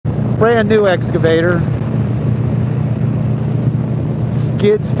brand new excavator.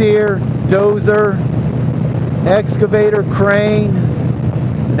 Skid steer, dozer, excavator, crane.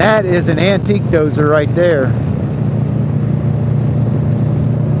 That is an antique dozer right there.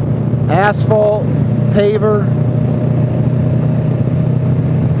 Asphalt, paver.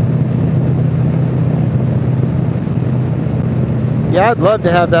 Yeah, I'd love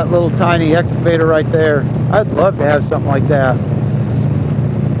to have that little tiny excavator right there. I'd love to have something like that.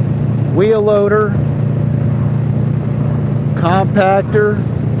 Wheel loader, compactor,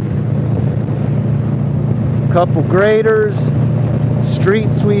 couple graders,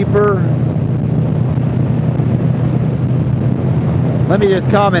 street sweeper. Let me just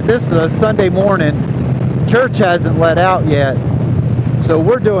comment, this is a Sunday morning. Church hasn't let out yet, so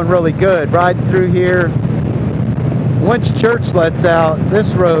we're doing really good riding through here. Once church lets out,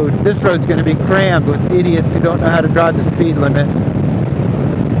 this road's going to be crammed with idiots who don't know how to drive the speed limit.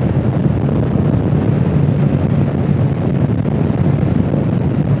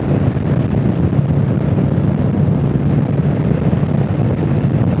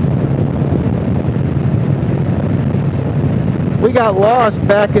 We got lost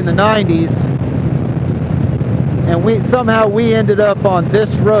back in the 90s, and somehow we ended up on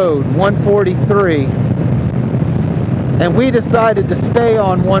this road, 143. And we decided to stay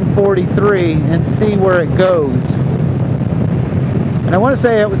on 143 and see where it goes. And I want to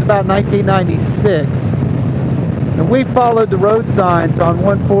say it was about 1996. And we followed the road signs on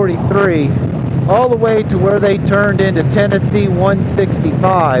 143 all the way to where they turned into Tennessee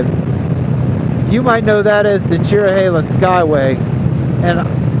 165. You might know that as the Chirahela Skyway. And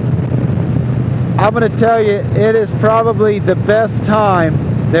I'm going to tell you, it is probably the best time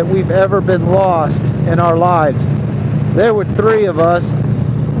that we've ever been lost in our lives. There were three of us,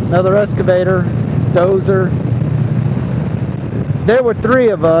 another excavator, dozer. There were three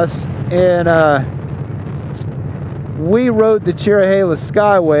of us, and we rode the Chirahela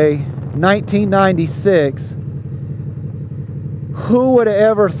Skyway, 1996. Who would have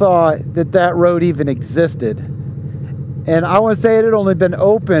ever thought that that road even existed? And I want to say it had only been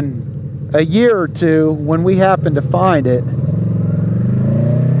open a year or two when we happened to find it.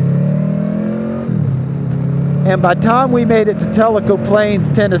 And by the time we made it to Tellico Plains,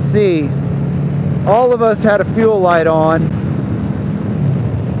 Tennessee, all of us had a fuel light on.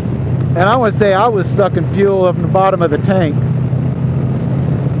 And I want to say I was sucking fuel up in the bottom of the tank.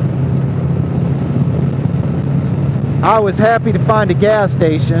 I was happy to find a gas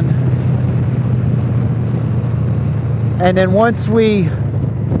station. And then once we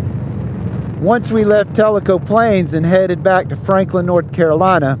left Tellico Plains and headed back to Franklin, North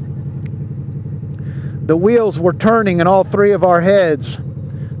Carolina, the wheels were turning in all three of our heads.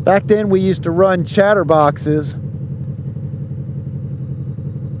 Back then we used to run chatterboxes,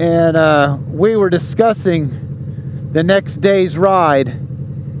 and we were discussing the next day's ride.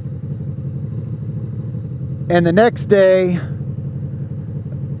 And the next day,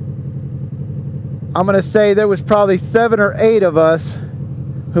 I'm going to say there was probably 7 or 8 of us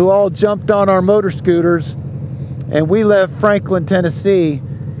who all jumped on our motor scooters, and we left Franklin, Tennessee,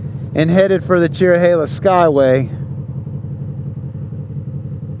 and headed for the Chirahela Skyway.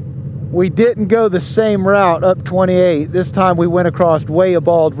 We didn't go the same route up 28. This time we went across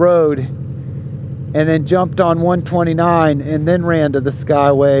Wayabald Road and then jumped on 129 and then ran to the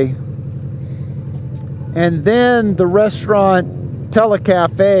Skyway. And then the restaurant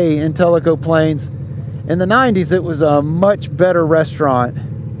Telecafe in Tellico Plains. In the 90s, it was a much better restaurant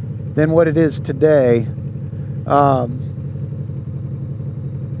than what it is today.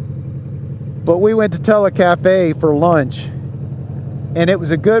 But we went to Telecafe for lunch, and it was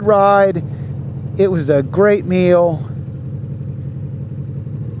a good ride. It was a great meal.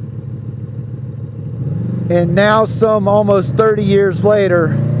 And now, some almost 30 years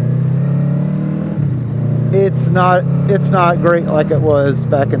later, it's not great like it was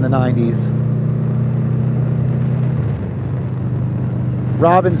back in the 90s.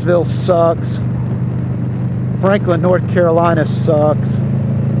 Robbinsville sucks. Franklin, North Carolina sucks.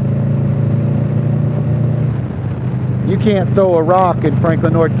 You can't throw a rock in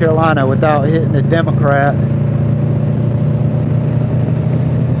Franklin, North Carolina without hitting a Democrat.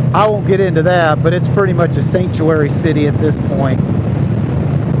 I won't get into that, but it's pretty much a sanctuary city at this point.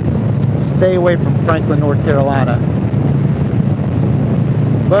 Stay away from Franklin, North Carolina.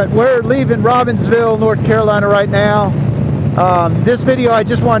 But we're leaving Robbinsville, North Carolina right now. This video, I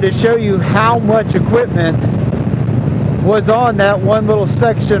just wanted to show you how much equipment was on that one little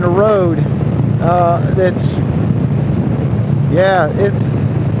section of road.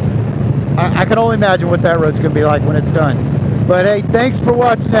 I can only imagine what that road's going to be like when it's done. But hey, thanks for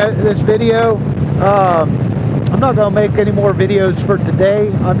watching this video. I'm not going to make any more videos for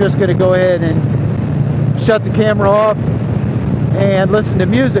today. I'm just going to go ahead and shut the camera off and listen to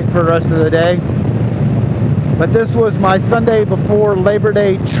music for the rest of the day. But this was my Sunday before Labor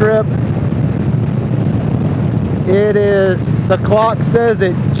Day trip. It is, the clock says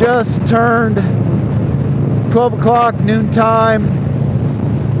it just turned 12 o'clock noontime.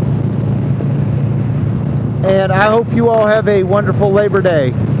 And I hope you all have a wonderful Labor Day.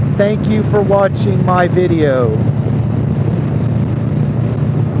 Thank you for watching my video.